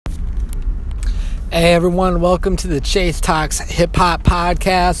Hey everyone, welcome to the Chase Talks Hip Hop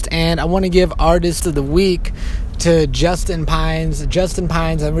Podcast, and I want to give Artist of the Week to Justin Pines. Justin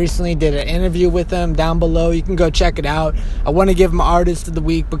Pines, I recently did an interview with him down below. You can go check it out. I want to give him Artist of the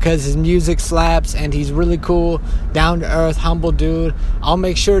Week because his music slaps and he's really cool, down to earth, humble dude. I'll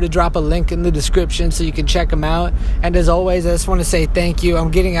make sure to drop a link in the description so you can check him out. And as always, I just want to say thank you.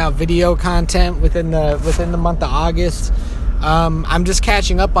 I'm getting out video content within the month of August. I'm just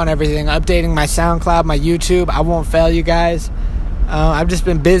catching up on everything, updating my SoundCloud, my YouTube. I won't fail you guys. I've just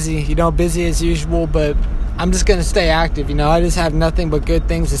been busy, busy as usual, but I'm just going to stay active. I just have nothing but good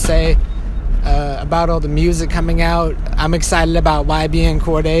things to say about all the music coming out. I'm excited about YBN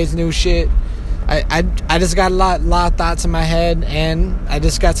Corday's new shit. I just got a lot of thoughts in my head, and I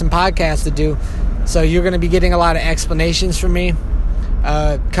just got some podcasts to do. So you're going to be getting a lot of explanations from me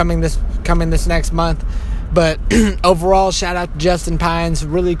coming this next month. But overall, shout out to Justin Pines,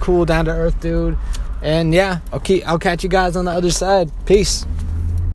 really cool, down to earth dude. And yeah, I'll catch you guys on the other side. Peace.